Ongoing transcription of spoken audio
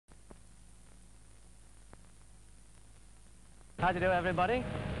How do you do, everybody?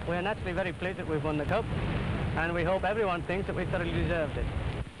 We're naturally very pleased that we've won the cup, and we hope everyone thinks that we thoroughly deserved it.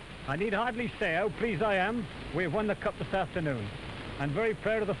 I need hardly say how pleased I am we've won the cup this afternoon. I'm very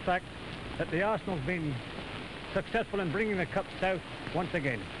proud of the fact that the Arsenal's been successful in bringing the cup south once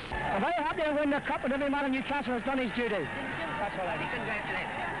again. I'm very happy to win the cup, and every man in Newcastle has done his duty. That's all I need.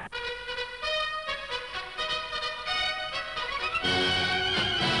 Congratulations.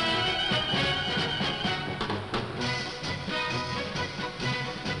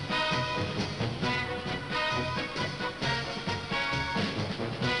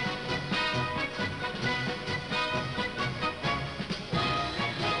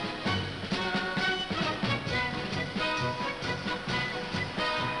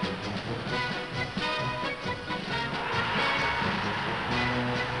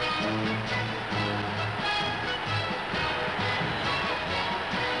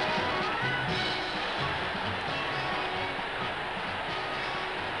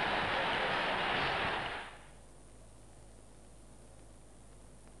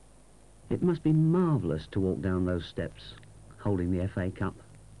 It must be marvellous to walk down those steps, holding the FA Cup.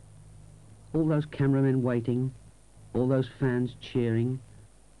 All those cameramen waiting, all those fans cheering.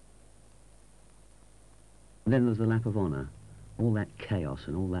 Then there's the lap of honour, all that chaos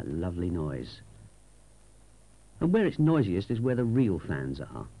and all that lovely noise. And where it's noisiest is where the real fans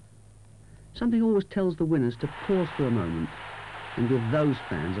are. Something always tells the winners to pause for a moment and give those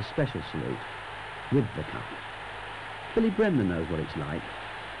fans a special salute with the cup. Billy Bremner knows what it's like.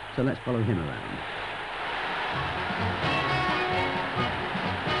 So let's follow him around.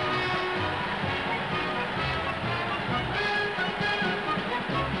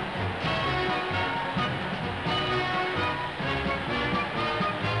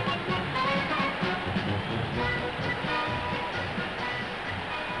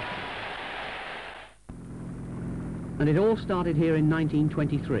 And it all started here in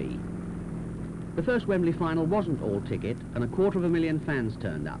 1923. The first Wembley final wasn't all ticket, and 250,000 fans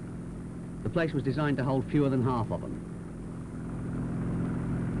turned up. The place was designed to hold fewer than half of them.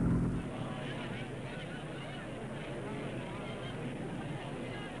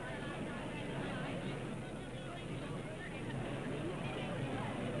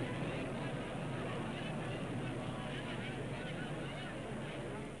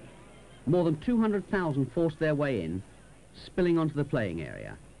 More than 200,000 forced their way in, spilling onto the playing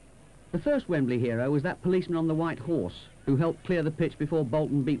area. The first Wembley hero was that policeman on the white horse who helped clear the pitch before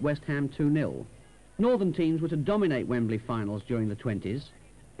Bolton beat West Ham 2-0. Northern teams were to dominate Wembley finals during the 20s,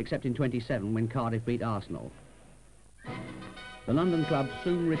 except in 27 when Cardiff beat Arsenal. The London club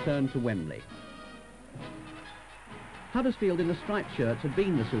soon returned to Wembley. Huddersfield in the striped shirts had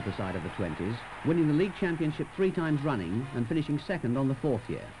been the super side of the 20s, winning the league championship 3 times running and finishing second on the 4th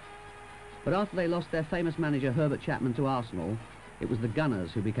year. But after they lost their famous manager Herbert Chapman to Arsenal, it was the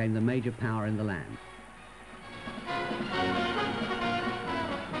Gunners who became the major power in the land.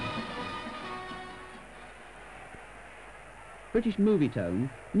 British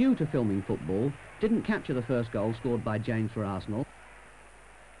Movietone, new to filming football, didn't capture the first goal scored by James for Arsenal.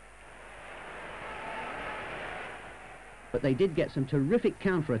 But they did get some terrific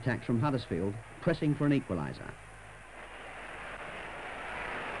counter-attacks from Huddersfield, pressing for an equaliser.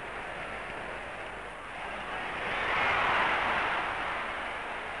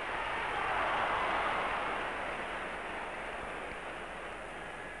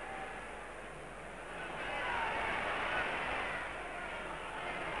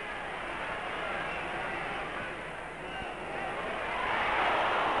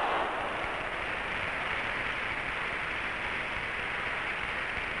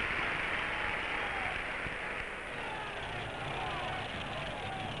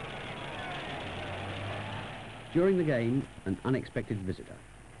 During the game, an unexpected visitor.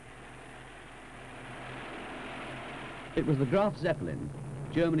 It was the Graf Zeppelin,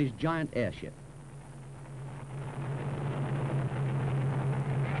 Germany's giant airship.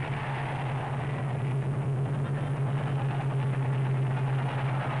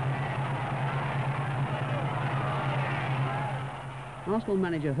 Arsenal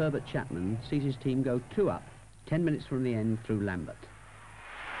manager Herbert Chapman sees his team go 2 up, 10 minutes from the end through Lambert.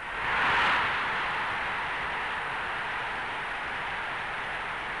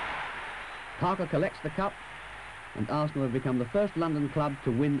 Parker collects the cup, and Arsenal have become the first London club to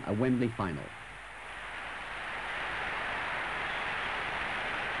win a Wembley final.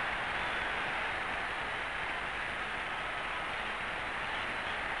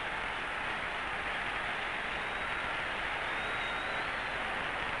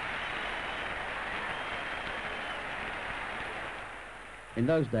 In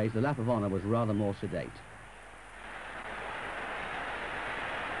those days, the lap of honour was rather more sedate.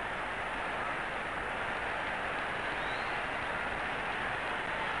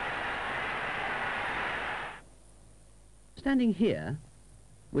 Standing here,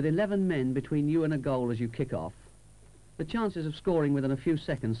 with 11 men between you and a goal as you kick off, the chances of scoring within a few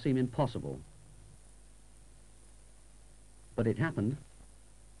seconds seem impossible. But it happened.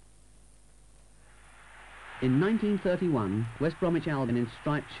 In 1931, West Bromwich Albion in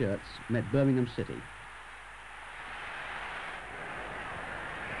striped shirts met Birmingham City.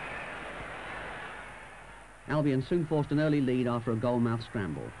 Albion soon forced an early lead after a goal-mouth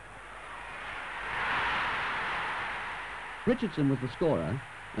scramble. Richardson was the scorer,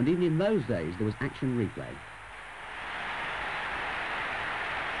 and even in those days there was action replay.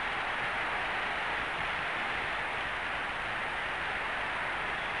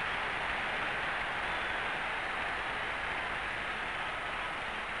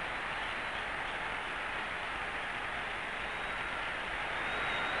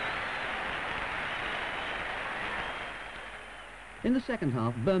 In the second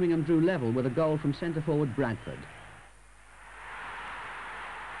half, Birmingham drew level with a goal from centre-forward Bradford.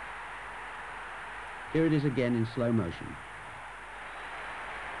 Here it is again in slow motion.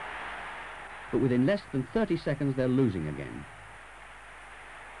 But within less than 30 seconds, they're losing again.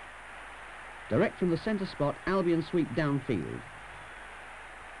 Direct from the centre spot, Albion sweep downfield.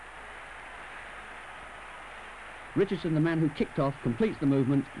 Richardson, the man who kicked off, completes the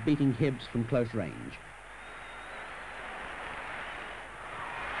movement, beating Hibbs from close range.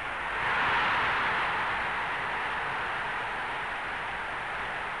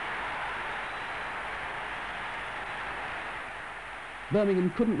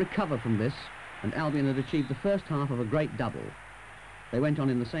 Birmingham couldn't recover from this, and Albion had achieved the first half of a great double. They went on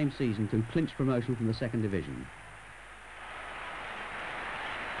in the same season to clinch promotion from the second division.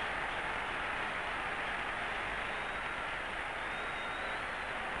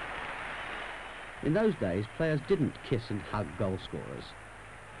 In those days, players didn't kiss and hug goal scorers.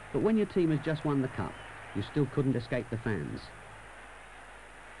 But when your team has just won the cup, you still couldn't escape the fans.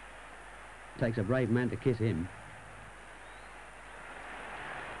 It takes a brave man to kiss him.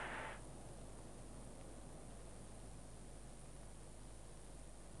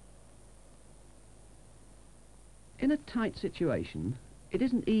 In a tight situation, it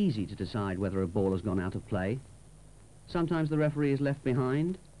isn't easy to decide whether a ball has gone out of play. Sometimes the referee is left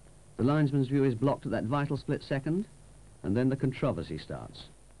behind, the linesman's view is blocked at that vital split second, and then the controversy starts.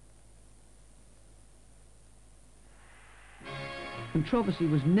 Controversy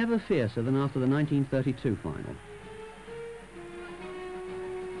was never fiercer than after the 1932 final.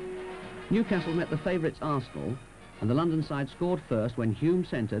 Newcastle met the favourites Arsenal, and the London side scored first when Hume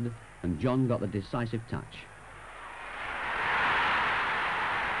centred and John got the decisive touch.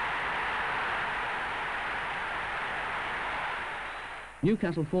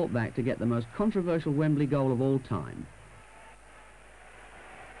 Newcastle fought back to get the most controversial Wembley goal of all time.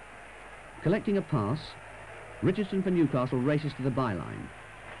 Collecting a pass, Richardson for Newcastle races to the byline.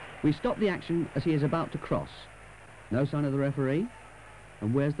 We stop the action as he is about to cross. No sign of the referee.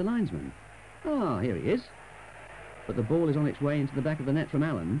 And where's the linesman? Ah, here he is. But the ball is on its way into the back of the net from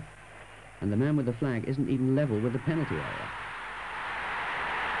Allen, and the man with the flag isn't even level with the penalty area.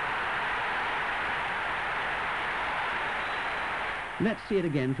 Let's see it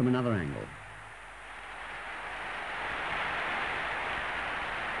again from another angle.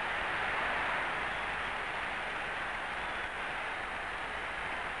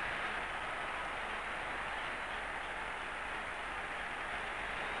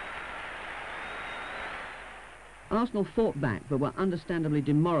 Arsenal fought back but were understandably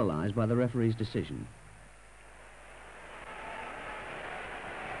demoralised by the referee's decision.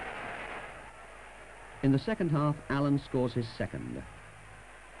 In the second half, Allen scores his second.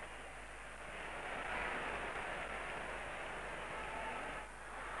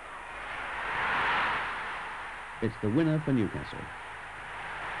 It's the winner for Newcastle.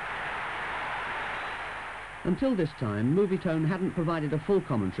 Until this time, Movietone hadn't provided a full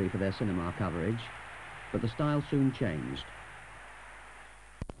commentary for their cinema coverage, but the style soon changed.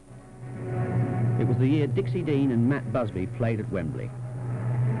 It was the year Dixie Dean and Matt Busby played at Wembley.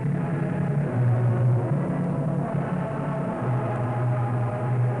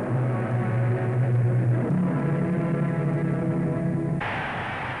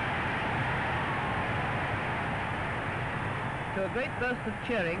 To a great burst of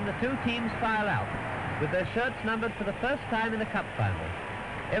cheering, the two teams file out, with their shirts numbered for the first time in the cup final.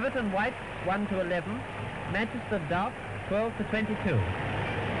 Everton white, 1-11, Manchester dark, 12-22.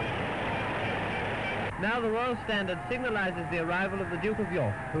 Now the Royal Standard signalises the arrival of the Duke of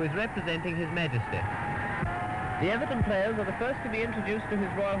York, who is representing His Majesty. The Everton players are the first to be introduced to His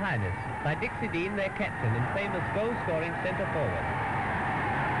Royal Highness by Dixie Dean, their captain and famous goal-scoring centre-forward.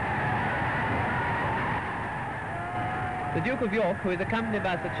 The Duke of York, who is accompanied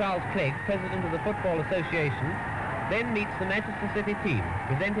by Sir Charles Clegg, President of the Football Association, then meets the Manchester City team,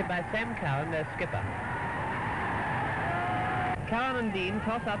 presented by Sam Cowan, their skipper. Cowan and Dean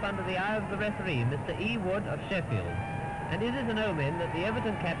toss up under the eye of the referee, Mr. E. Wood of Sheffield, and is it an omen that the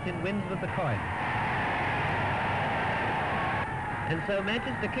Everton captain wins with the coin? And so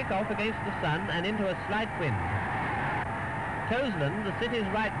Manchester kick off against the sun and into a slight wind. Toseland, the City's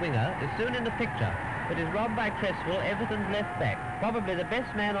right winger, is soon in the picture, but is robbed by Cresswell, Everton's left back, probably the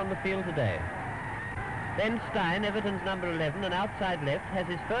best man on the field today. Then Stein, Everton's number 11 and outside left, has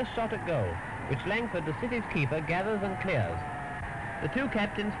his first shot at goal, which Langford, the City's keeper, gathers and clears. The two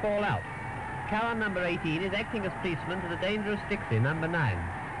captains fall out. Cowan, number 18, is acting as policeman to the dangerous Dixie, number 9,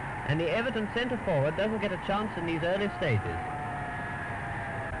 and the Everton centre forward doesn't get a chance in these early stages.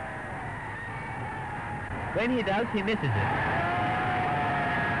 When he does, he misses it.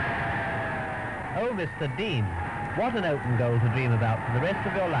 Oh, Mr. Dean, what an open goal to dream about for the rest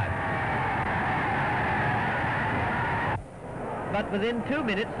of your life. But within 2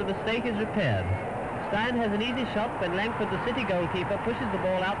 minutes, the mistake is repaired. Stein has an easy shot when Langford, the City goalkeeper, pushes the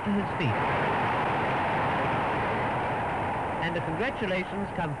ball out to his feet. And the congratulations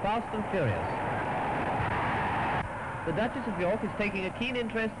come fast and furious. The Duchess of York is taking a keen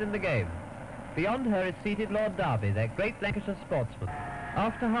interest in the game. Beyond her is seated Lord Derby, their great Lancashire sportsman.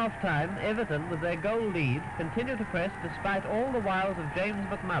 After half-time, Everton, with their goal lead, continue to press despite all the wiles of James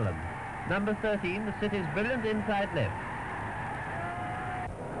McMullen, number 13, the City's brilliant inside left.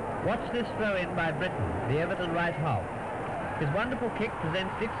 Watch this throw-in by Britton, the Everton right half. His wonderful kick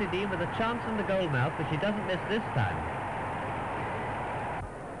presents Dixie Dean with a chance in the goal mouth, which he doesn't miss this time.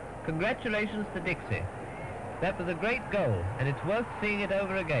 Congratulations to Dixie. That was a great goal, and it's worth seeing it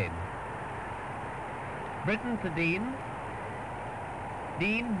over again. Britton to Dean.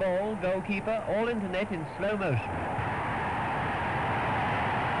 Dean, ball, goalkeeper, all into net in slow motion.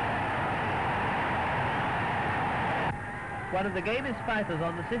 One of the gamest fighters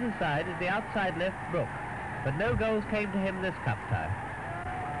on the City side is the outside left Brook, but no goals came to him this cup tie.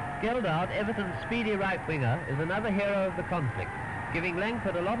 Geldart, Everton's speedy right winger, is another hero of the conflict, giving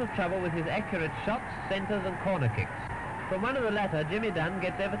Langford a lot of trouble with his accurate shots, centres and corner kicks. From one of the latter, Jimmy Dunn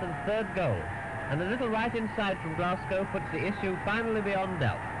gets Everton's third goal, and a little right inside from Glasgow puts the issue finally beyond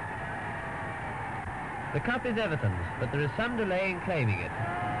doubt. The cup is Everton's, but there is some delay in claiming it.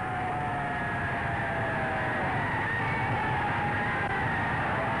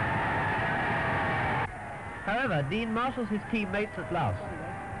 However, Dean marshals his teammates at last,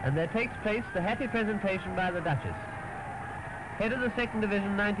 and there takes place the happy presentation by the Duchess. Head of the Second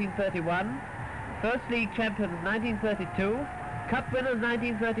Division 1931, First League champions 1932, Cup winners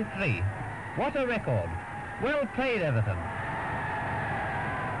 1933. What a record! Well played, Everton.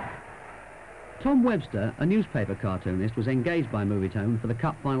 Tom Webster, a newspaper cartoonist, was engaged by Movietone for the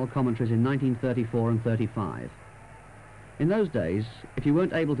Cup final commentaries in 1934 and 35. In those days, if you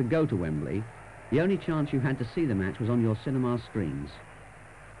weren't able to go to Wembley, the only chance you had to see the match was on your cinema screens.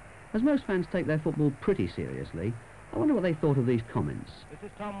 As most fans take their football pretty seriously, I wonder what they thought of these comments. This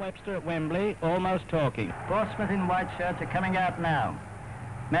is Tom Webster at Wembley, almost talking. Portsmouth in white shirts are coming out now.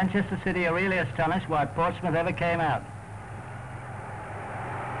 Manchester City are really astonished why Portsmouth ever came out.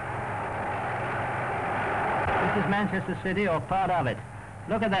 This is Manchester City, or part of it.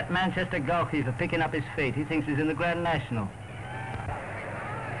 Look at that Manchester goalkeeper picking up his feet. He thinks he's in the Grand National.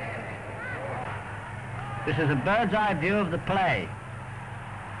 This is a bird's eye view of the play.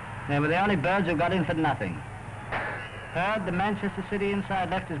 They were the only birds who got in for nothing. Heard the Manchester City inside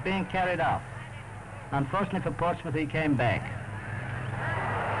left is being carried off. Unfortunately for Portsmouth, he came back.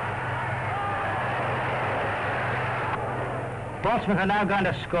 Portsmouth are now going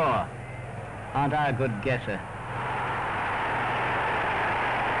to score. Aren't I a good guesser?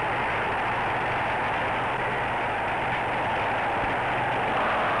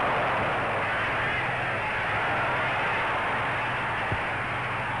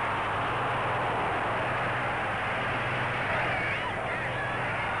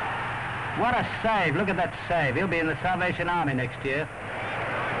 What a save. Look at that save. He'll be in the Salvation Army next year.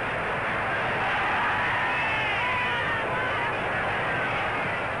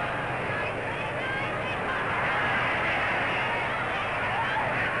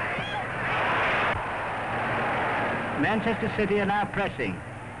 Manchester City are now pressing.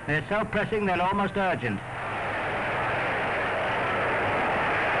 They're so pressing they're almost urgent.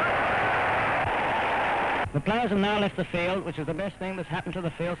 The players have now left the field, which is the best thing that's happened to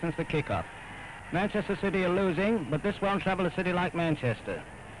the field since the kick-off. Manchester City are losing, but this won't trouble a city like Manchester.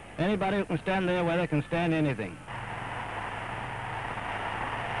 Anybody who can stand their weather can stand anything.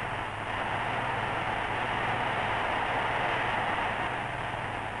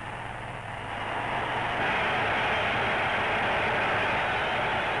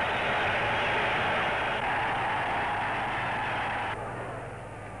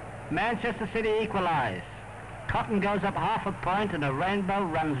 Manchester City equalise. Cotton goes up half a point and a rainbow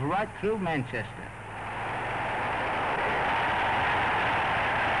runs right through Manchester.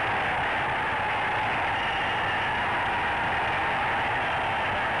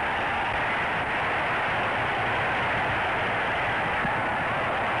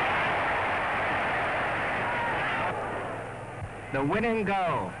 The winning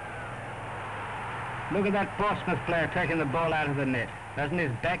goal. Look at that Portsmouth player taking the ball out of the net. Hasn't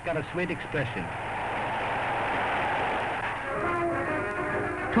his back got a sweet expression?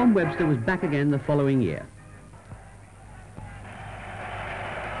 Tom Webster was back again the following year.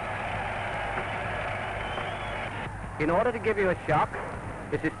 In order to give you a shock,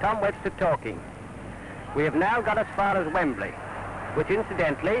 this is Tom Webster talking. We have now got as far as Wembley, which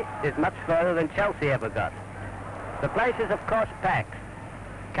incidentally is much further than Chelsea ever got. The place is, of course, packed.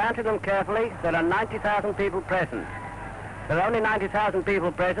 Counting them carefully, there are 90,000 people present. There are only 90,000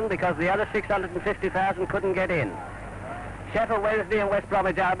 people present because the other 650,000 couldn't get in. Sheffield Wednesday and West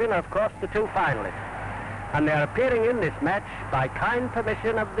Bromwich Albion are, of course, the two finalists. And they're appearing in this match by kind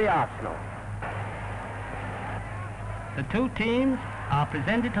permission of the Arsenal. The two teams are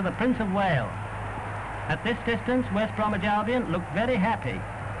presented to the Prince of Wales. At this distance, West Bromwich Albion look very happy,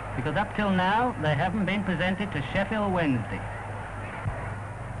 because up till now they haven't been presented to Sheffield Wednesday.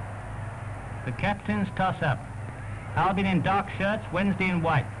 The captains toss up. Albion in dark shirts, Wednesday in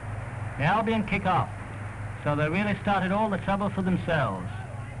white. The Albion kick off, so they really started all the trouble for themselves.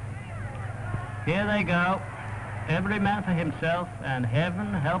 Here they go, every man for himself, and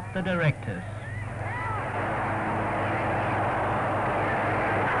heaven help the directors.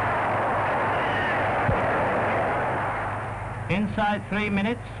 Inside 3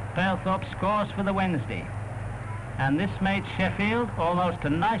 minutes, Palethorpe scores for the Wednesday. And this made Sheffield almost a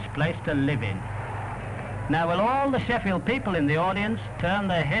nice place to live in. Now will all the Sheffield people in the audience turn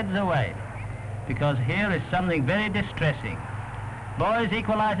their heads away, because here is something very distressing. Boys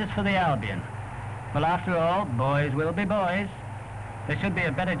equalises for the Albion. Well, after all, boys will be boys. There should be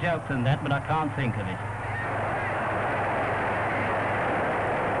a better joke than that, but I can't think of it.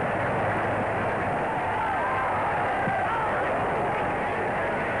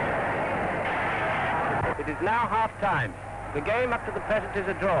 It is now half-time. The game up to the present is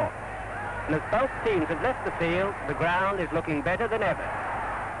a draw. And as both teams have left the field, the ground is looking better than ever.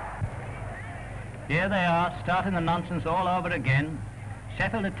 Here they are, starting the nonsense all over again.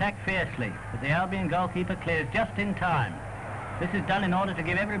 Sheffield attack fiercely, but the Albion goalkeeper clears just in time. This is done in order to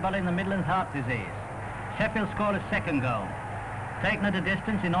give everybody in the Midlands heart disease. Sheffield scored a second goal, taken at a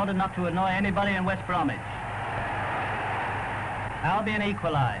distance in order not to annoy anybody in West Bromwich. Albion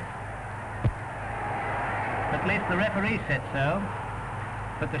equalised. At least the referee said so,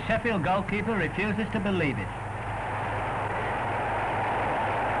 but the Sheffield goalkeeper refuses to believe it.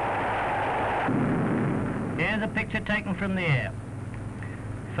 Here's a picture taken from the air.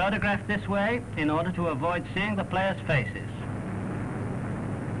 Photographed this way in order to avoid seeing the players' faces.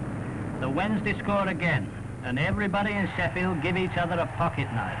 The Wednesday score again, and everybody in Sheffield give each other a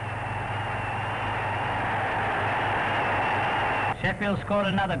pocket knife. Sheffield scored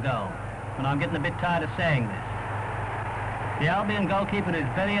another goal, and I'm getting a bit tired of saying this. The Albion goalkeeper is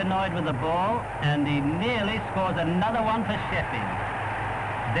very annoyed with the ball, and he nearly scores another one for Sheffield.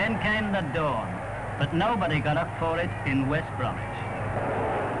 Then came the dawn, but nobody got up for it in West Bromwich.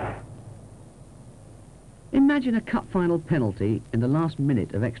 Imagine a cup final penalty in the last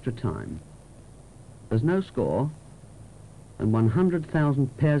minute of extra time. There's no score, and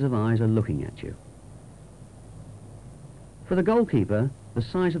 100,000 pairs of eyes are looking at you. For the goalkeeper, the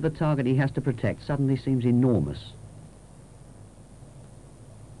size of the target he has to protect suddenly seems enormous.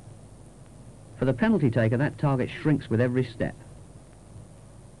 For the penalty taker, that target shrinks with every step.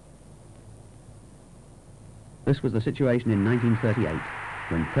 This was the situation in 1938,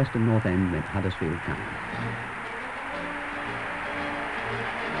 when Preston North End met Huddersfield Town.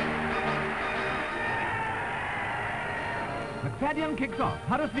 McFadden kicks off.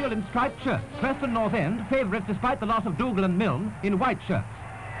 Huddersfield in striped shirts. Preston North End, favourites despite the loss of Dougal and Milne, in white shirts.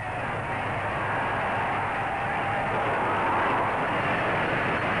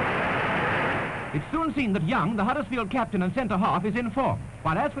 It's soon seen that Young, the Huddersfield captain and centre-half, is in form.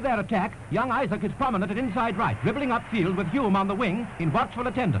 While as for their attack, young Isaac is prominent at inside right, dribbling upfield with Hume on the wing in watchful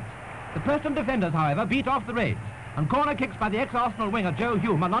attendance. The Preston defenders, however, beat off the raids, and corner kicks by the ex-Arsenal winger Joe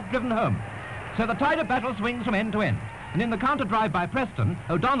Hume are not driven home. So the tide of battle swings from end to end. And in the counter-drive by Preston,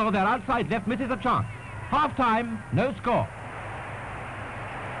 O'Donnell, their outside left, misses a chance. Half-time, no score.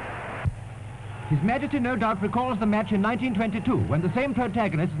 His Majesty no doubt recalls the match in 1922, when the same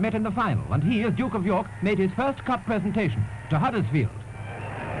protagonists met in the final, and he, as Duke of York, made his first cup presentation to Huddersfield.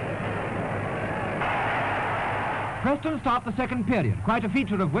 Preston start the second period, quite a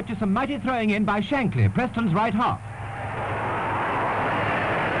feature of which is some mighty throwing in by Shankly, Preston's right half.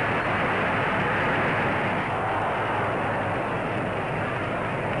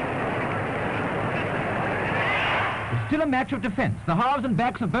 It's still a match of defence, the halves and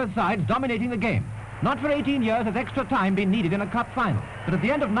backs of both sides dominating the game. Not for 18 years has extra time been needed in a cup final, but at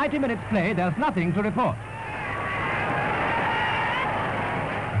the end of 90 minutes play, there's nothing to report.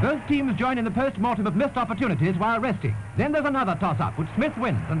 Both teams join in the post-mortem of missed opportunities while resting. Then there's another toss-up, which Smith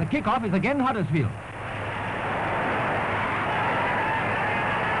wins, and the kick-off is again Huddersfield.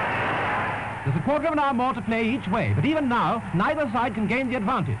 There's a quarter of an hour more to play each way, but even now, neither side can gain the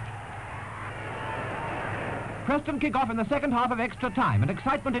advantage. Preston kick off in the second half of extra time, and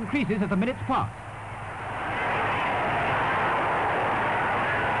excitement increases as the minutes pass.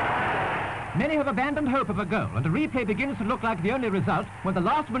 Many have abandoned hope of a goal, and a replay begins to look like the only result when the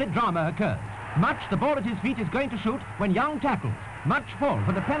last-minute drama occurs. Much, the ball at his feet, is going to shoot when Young tackles. Much falls,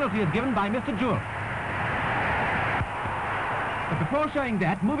 and the penalty is given by Mr. Jewell. But before showing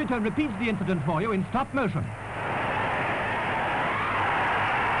that, Movietone repeats the incident for you in stop motion.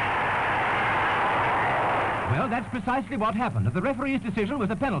 Well, that's precisely what happened. The referee's decision was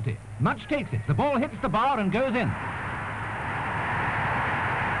a penalty. Much takes it. The ball hits the bar and goes in.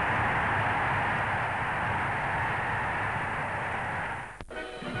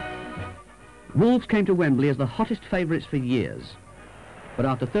 Wolves came to Wembley as the hottest favourites for years. But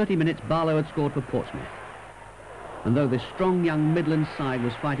after 30 minutes, Barlow had scored for Portsmouth. And though this strong young Midlands side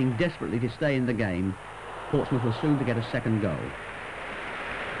was fighting desperately to stay in the game, Portsmouth was soon to get a second goal.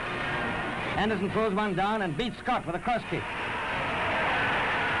 Anderson throws one down and beats Scott with a cross kick.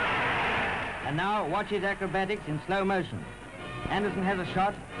 And now watch his acrobatics in slow motion. Anderson has a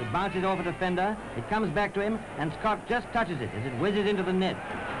shot, it bounces off a defender, it comes back to him, and Scott just touches it as it whizzes into the net,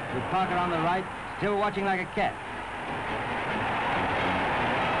 with Parker on the right, still watching like a cat.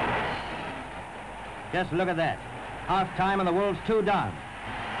 Just look at that. Half-time and the Wolves 2 down.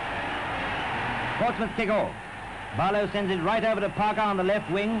 Portsmouth kick off. Barlow sends it right over to Parker on the left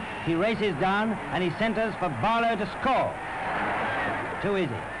wing. He races down and he centres for Barlow to score. Too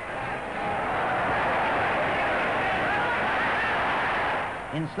easy.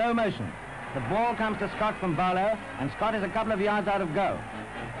 In slow motion, the ball comes to Scott from Barlow, and Scott is a couple of yards out of goal.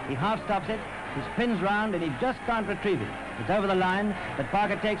 He half stops it, he spins round, and he just can't retrieve it. It's over the line, but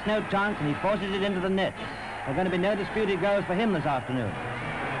Parker takes no chance, and he forces it into the net. There are going to be no disputed goals for him this afternoon.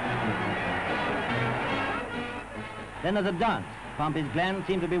 Then there's a dance. Pompey's glands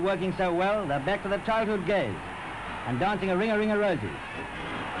seem to be working so well, they're back to the childhood gaze, and dancing a ring-a-ring-a-rosy.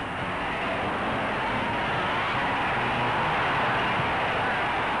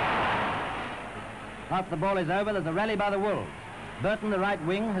 After the ball is over, there's a rally by the Wolves. Burton, the right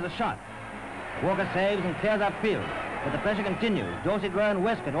wing, has a shot. Walker saves and clears upfield, but the pressure continues. Dorset, Rowe and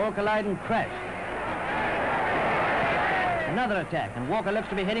Westcott all collide and crash. Another attack, and Walker looks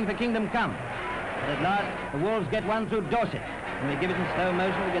to be heading for Kingdom Come. But at last, the Wolves get one through Dorset. When we give it in slow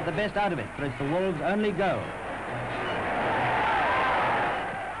motion, we get the best out of it, for it's the Wolves' only goal.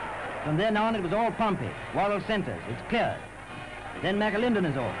 From then on, it was all Pompey. Worrell centres. It's cleared. Then McAlinden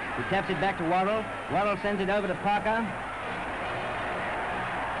is off. He taps it back to Worrell. Worrell sends it over to Parker.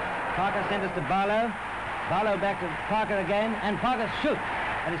 Parker centres to Barlow. Barlow back to Parker again, and Parker shoots,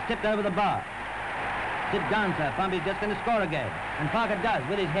 and it's tipped over the bar. Sit down, sir. Pompey's just going to score again, and Parker does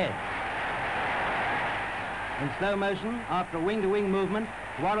with his head. In slow motion, after a wing-to-wing movement,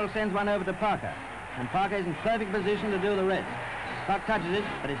 Worrell sends one over to Parker, and Parker is in perfect position to do the rest. Scott touches it,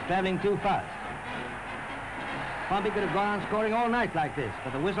 but it's travelling too fast. Pompey could have gone on scoring all night like this,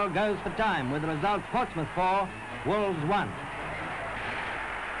 but the whistle goes for time, with the result Portsmouth 4, Wolves 1.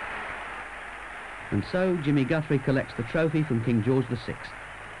 And so Jimmy Guthrie collects the trophy from King George VI.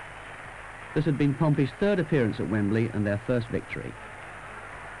 This had been Pompey's third appearance at Wembley and their first victory.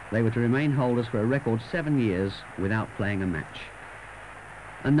 They were to remain holders for a record 7 years without playing a match.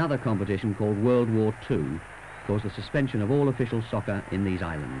 Another competition called World War II caused the suspension of all official soccer in these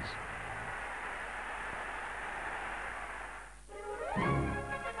islands.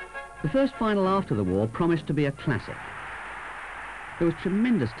 The first final after the war promised to be a classic. There was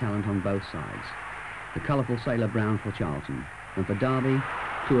tremendous talent on both sides. The colourful Sailor Brown for Charlton, and for Derby,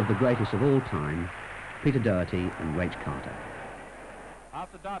 two of the greatest of all time, Peter Doherty and Rach Carter.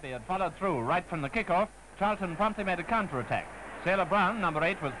 After Derby had followed through right from the kick-off, Charlton promptly made a counter-attack. Sailor Brown, number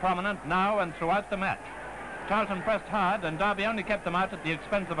 8, was prominent now and throughout the match. Charlton pressed hard, and Derby only kept them out at the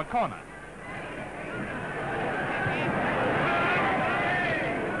expense of a corner.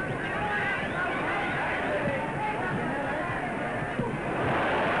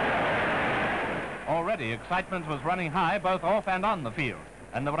 Already already excitement was running high both off and on the field,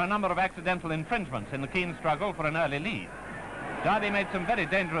 and there were a number of accidental infringements in the keen struggle for an early lead. Derby made some very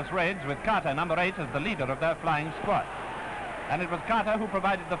dangerous raids with Carter, number 8, as the leader of their flying squad. And it was Carter who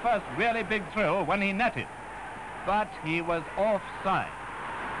provided the first really big thrill when he netted. But he was offside,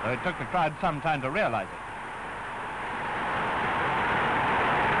 though it took the crowd some time to realize it.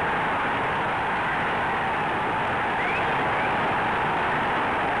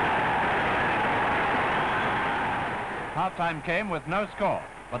 Half-time came with no score,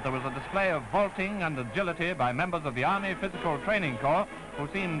 but there was a display of vaulting and agility by members of the Army Physical Training Corps, who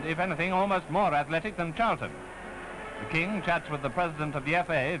seemed, if anything, almost more athletic than Charlton. The King chats with the president of the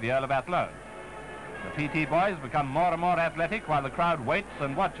FA, the Earl of Athlone. The PT boys become more and more athletic while the crowd waits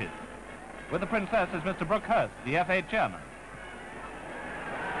and watches. With the Princess is Mr. Brookhurst, the FA chairman.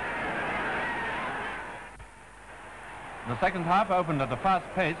 The second half opened at a fast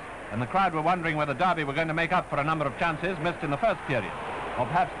pace, and the crowd were wondering whether Derby were going to make up for a number of chances missed in the first period, or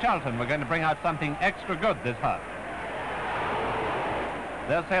perhaps Charlton were going to bring out something extra good this half.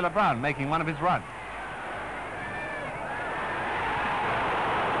 There's Sailor Brown making one of his runs.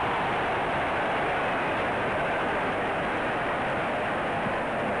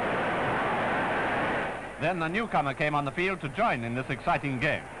 Then the newcomer came on the field to join in this exciting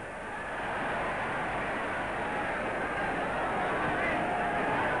game.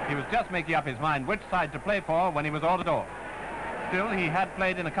 He was just making up his mind which side to play for when he was ordered off. Still, he had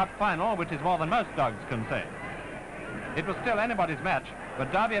played in a cup final, which is more than most dogs can say. It was still anybody's match,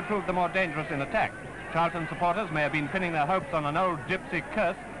 but Derby had proved the more dangerous in attack. Charlton supporters may have been pinning their hopes on an old gypsy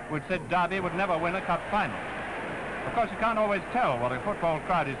curse which said Derby would never win a cup final. Of course, you can't always tell what a football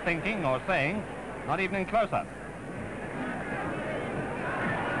crowd is thinking or saying, not even in close-up.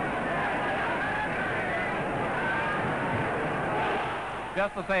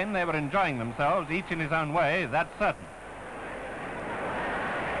 Just the same, they were enjoying themselves, each in his own way, that's certain.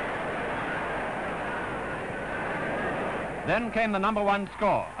 Then came the number 1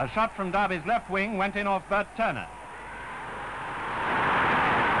 score. A shot from Derby's left wing went in off Bert Turner.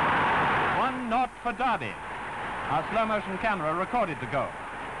 1-0 for Derby. Our slow-motion camera recorded the goal.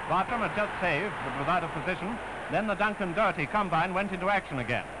 Bartram had just saved, but was out of position. Then the Duncan Doherty combine went into action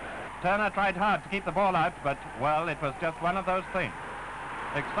again. Turner tried hard to keep the ball out, but, well, it was just one of those things.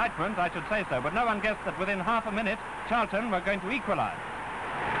 Excitement, I should say so, but no one guessed that within half a minute, Charlton were going to equalize.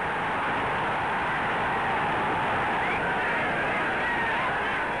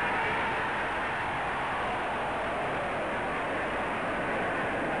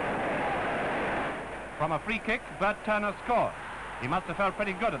 From a free kick, Bert Turner scored. He must have felt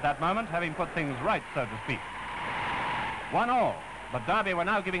pretty good at that moment, having put things right, so to speak. 1-1, but Derby were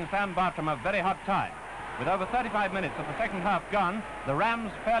now giving Sam Bartram a very hot time. With over 35 minutes of the second half gone, the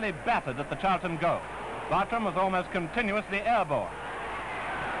Rams fairly battered at the Charlton goal. Bartram was almost continuously airborne.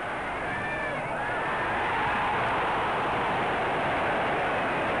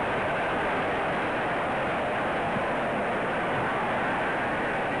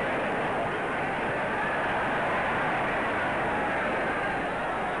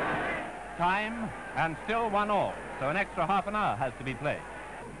 Time, and still 1-1, so an extra half an hour has to be played.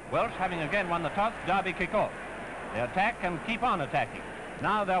 Welsh, having again won the toss, Derby kick off. They attack and keep on attacking.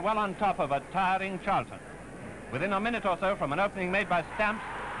 Now they're well on top of a tiring Charlton. Within a minute or so from an opening made by Stamps,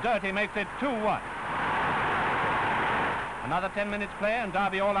 Doherty makes it 2-1. Another 10 minutes play and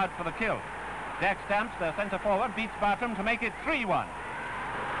Derby all out for the kill. Jack Stamps, their centre forward, beats Bartram to make it 3-1.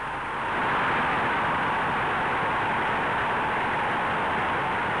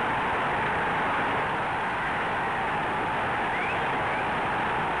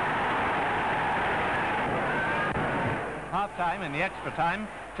 Half-time in the extra time,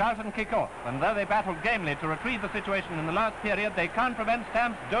 Charlton kick off, and though they battled gamely to retrieve the situation in the last period, they can't prevent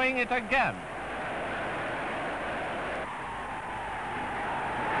Stamps doing it again.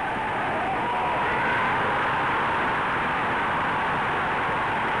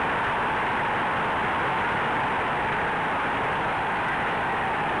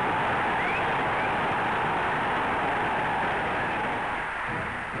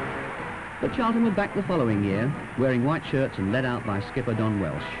 But Charlton were back the following year, wearing white shirts and led out by skipper Don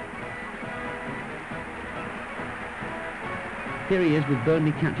Welsh. Here he is with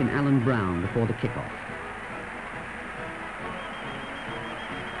Burnley captain Alan Brown before the kick-off.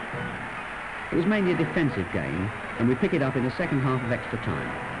 It was mainly a defensive game, and we pick it up in the second half of extra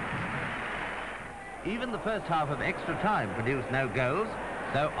time. Even the first half of extra time produced no goals,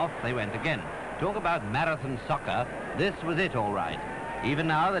 so off they went again. Talk about marathon soccer, this was it all right. Even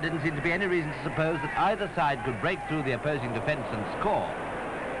now, there didn't seem to be any reason to suppose that either side could break through the opposing defence and score.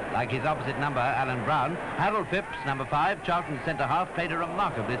 Like his opposite number, Alan Brown, Harold Phipps, number 5, Charlton's centre-half, played a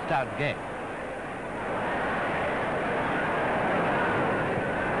remarkably stout game.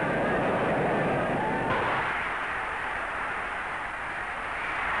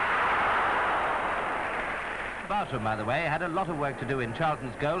 Bartram, by the way, had a lot of work to do in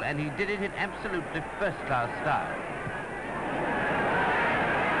Charlton's goal, and he did it in absolutely first-class style.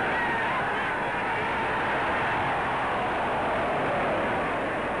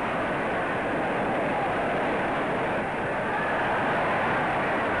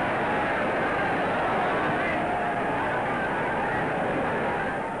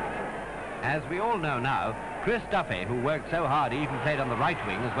 As we all know now, Chris Duffy, who worked so hard he even played on the right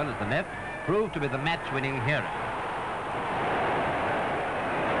wing as well as the left, proved to be the match-winning hero.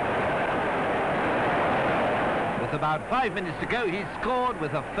 With about 5 minutes to go, he scored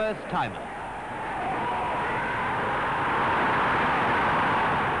with a first-timer.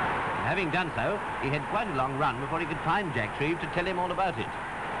 And having done so, he had quite a long run before he could find Jack Shreve to tell him all about it.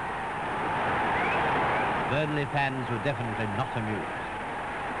 Burnley fans were definitely not amused.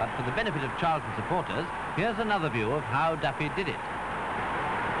 But for the benefit of Charlton supporters, here's another view of how Duffy did it.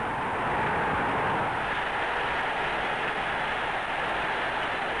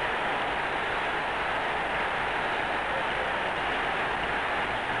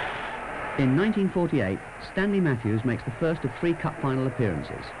 In 1948, Stanley Matthews makes the first of 3 cup final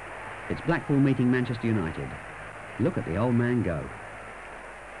appearances. It's Blackpool meeting Manchester United. Look at the old man go.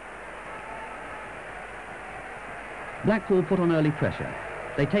 Blackpool put on early pressure.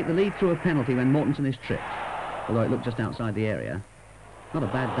 They take the lead through a penalty when Mortensen is tripped, although it looked just outside the area. Not a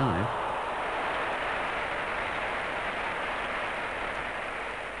bad dive.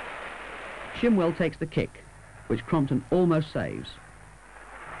 Shimwell takes the kick, which Crompton almost saves.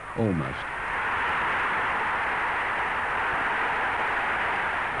 Almost.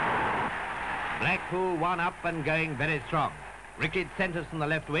 Blackpool 1 up and going very strong. Ricketts centres from the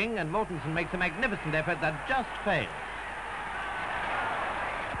left wing, and Mortensen makes a magnificent effort that just failed.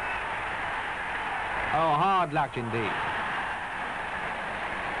 Oh, hard luck indeed.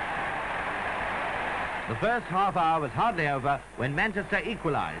 The first half hour was hardly over when Manchester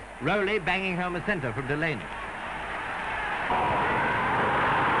equalised, Rowley banging home a centre from Delaney.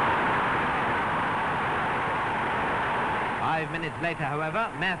 Five minutes later,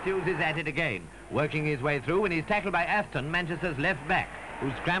 however, Matthews is at it again, working his way through when he's tackled by Aston, Manchester's left back,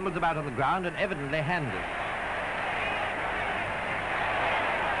 who scrambles about on the ground and evidently handles.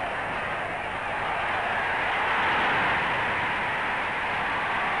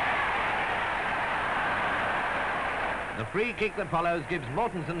 The free kick that follows gives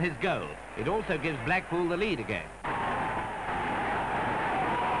Mortensen his goal. It also gives Blackpool the lead again.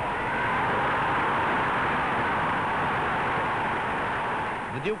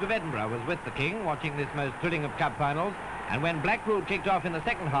 The Duke of Edinburgh was with the King, watching this most thrilling of cup finals, and when Blackpool kicked off in the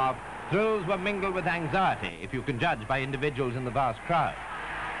second half, thrills were mingled with anxiety, if you can judge by individuals in the vast crowd.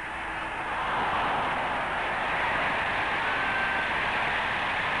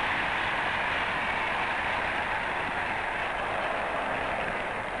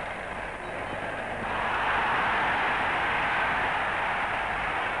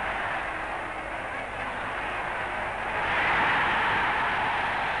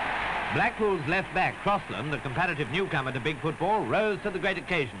 Blackpool's left back, Crossland, the comparative newcomer to big football, rose to the great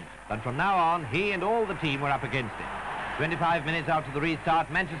occasion. But from now on, he and all the team were up against it. 25 minutes after the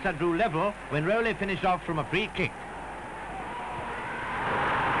restart, Manchester drew level when Rowley finished off from a free kick.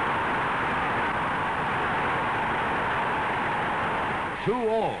 Two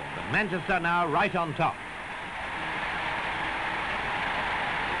all, but Manchester now right on top.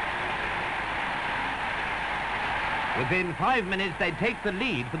 Within 5 minutes, they take the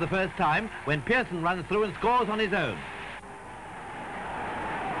lead for the first time when Pearson runs through and scores on his own.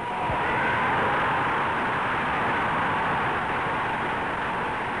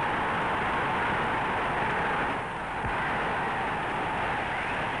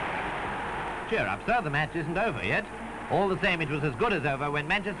 Cheer up, sir, the match isn't over yet. All the same, it was as good as over when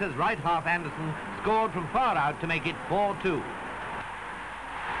Manchester's right half Anderson scored from far out to make it 4-2.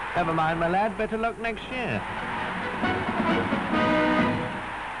 Never mind, my lad, better luck next year.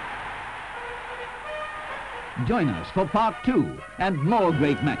 Join us for part 2 and more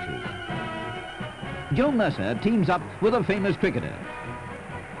great matches. Joe Mercer teams up with a famous cricketer.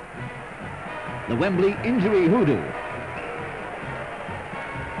 The Wembley injury hoodoo.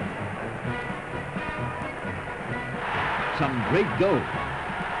 Some great goals.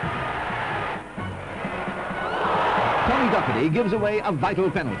 Tommy Doherty gives away a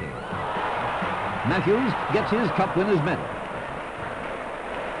vital penalty. Matthews gets his cup winner's medal.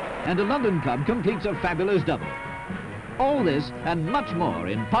 and a London club completes a fabulous double. All this and much more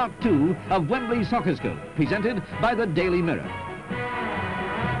in part 2 of Wembley Soccerscope, presented by the Daily Mirror.